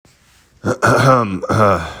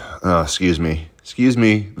Excuse me. Excuse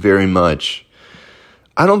me very much.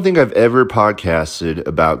 I don't think I've ever podcasted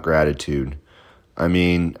about gratitude. I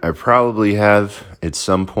mean, I probably have at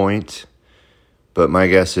some point, but my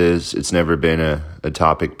guess is it's never been a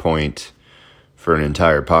topic point for an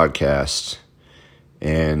entire podcast.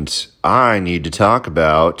 And I need to talk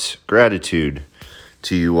about gratitude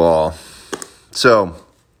to you all. So,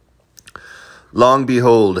 long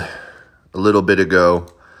behold, a little bit ago,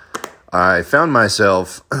 I found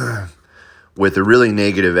myself with a really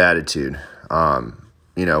negative attitude.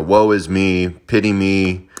 Woe is me, pity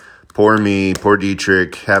me, poor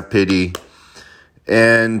Dietrich, have pity.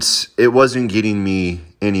 And it wasn't getting me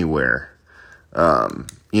anywhere.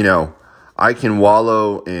 I can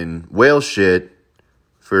wallow in whale shit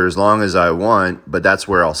for as long as I want, but that's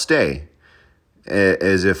where I'll stay.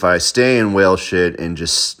 As if I stay in whale shit and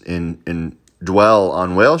just and dwell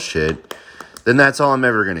on whale shit, then that's all I'm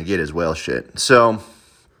ever going to get is whale shit. So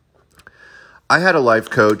I had a life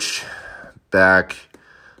coach back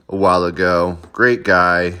a while ago. Great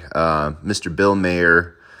guy, Mr. Bill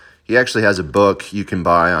Mayer. He actually has a book you can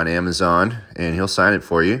buy on Amazon, and he'll sign it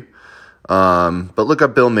for you. But look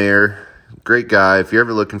up Bill Mayer. Great guy. If you're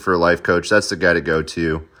ever looking for a life coach, that's the guy to go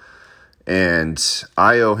to. And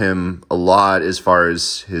I owe him a lot as far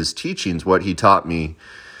as his teachings, what he taught me.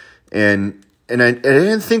 And I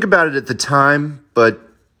didn't think about it at the time, but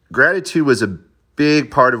gratitude was a big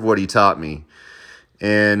part of what he taught me.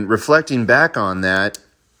 And reflecting back on that,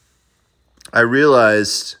 I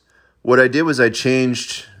realized what I did was I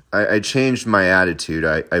changed my attitude.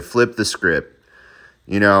 I flipped the script,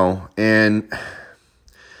 and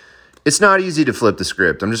it's not easy to flip the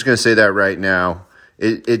script. I'm just going to say that right now.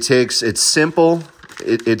 It's simple.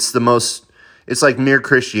 It's like Mere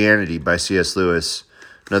Christianity by C.S. Lewis.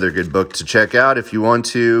 Another good book to check out if you want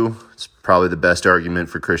to. It's probably the best argument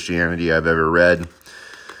for Christianity I've ever read.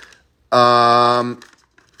 But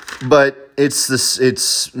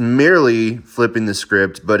it's merely flipping the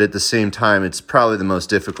script, but at the same time, it's probably the most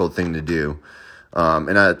difficult thing to do.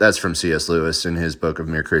 That's from C.S. Lewis in his book of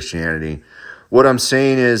Mere Christianity. What I'm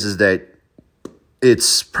saying is that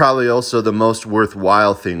it's probably also the most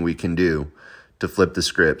worthwhile thing we can do to flip the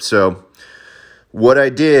script. So what I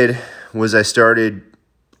did was I started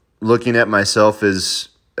looking at myself as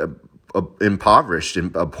impoverished,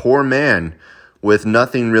 a poor man with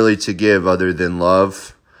nothing really to give other than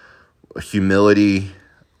love, humility,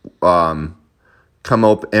 come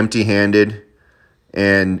up empty-handed,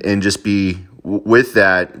 and just be with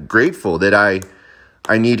that grateful that I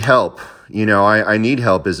need help. I need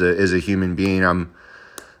help as a human being.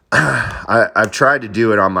 I've tried to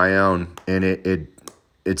do it on my own, and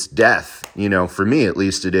it's death. For me at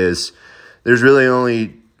least it is. There's really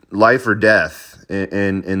only life or death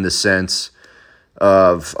in the sense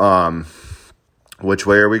of which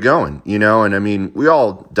way are we going? And I mean, we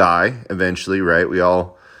all die eventually, right?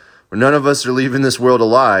 None of us are leaving this world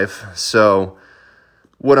alive. So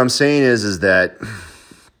what I'm saying is that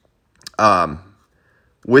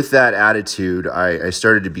with that attitude, I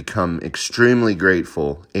started to become extremely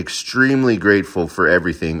grateful for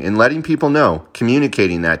everything, and letting people know,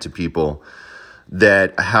 communicating that to people,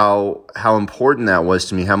 that how important that was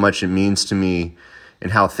to me, how much it means to me,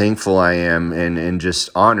 and how thankful I am, and just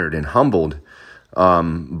honored and humbled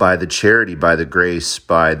by the charity, by the grace,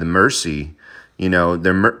 by the mercy.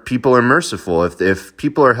 People are merciful. If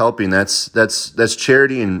people are helping, that's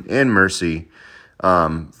charity and mercy.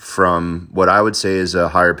 From what I would say is a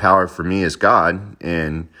higher power for me is God,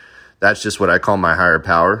 and that's just what I call my higher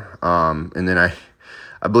power. And then I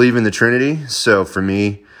believe in the Trinity, so for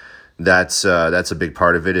me, that's a big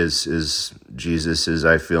part of it. Is Jesus is,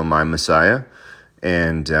 I feel, my Messiah,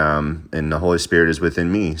 and the Holy Spirit is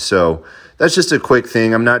within me. So that's just a quick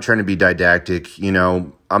thing. I'm not trying to be didactic.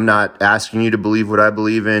 I'm not asking you to believe what I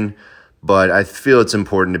believe in, but I feel it's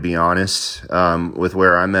important to be honest with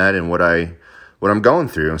where I'm at and what I'm going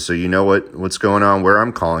through. So what's going on, where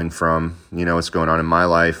I'm calling from, what's going on in my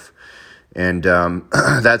life. And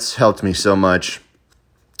that's helped me so much.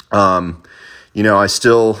 I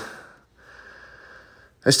still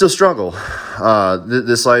struggle.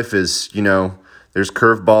 This life is, there's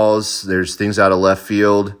curveballs, there's things out of left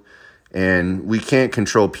field, and we can't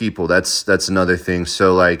control people. That's another thing.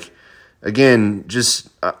 So again, just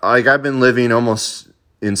I've been living almost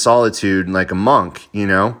in solitude like a monk,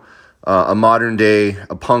 a modern day,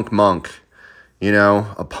 a punk monk,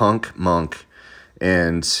 a punk monk.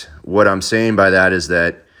 And what I'm saying by that is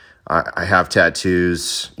that I have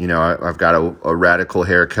tattoos, I've got a radical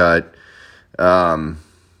haircut, and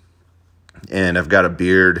I've got a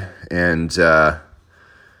beard, and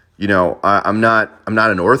I'm not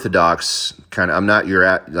an orthodox I'm not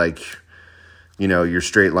your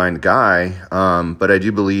straight line guy. But I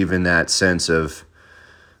do believe in that sense of,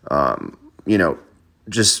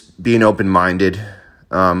 just being open-minded.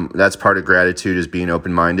 That's part of gratitude, is being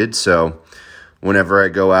open-minded. So whenever I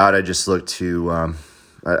go out, I just look to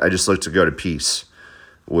go to peace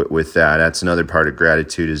with that. That's another part of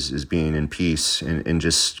gratitude, is being in peace and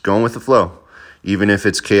just going with the flow. Even if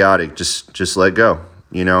it's chaotic, just let go,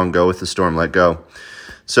 and go with the storm, let go.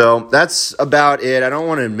 So that's about it. I don't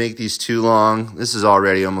want to make these too long. This is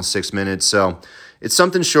already almost 6 minutes. So it's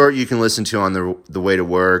something short you can listen to on the way to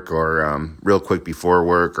work, or real quick before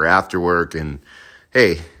work or after work. And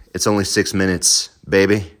hey, it's only 6 minutes,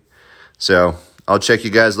 baby. So I'll check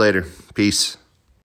you guys later. Peace.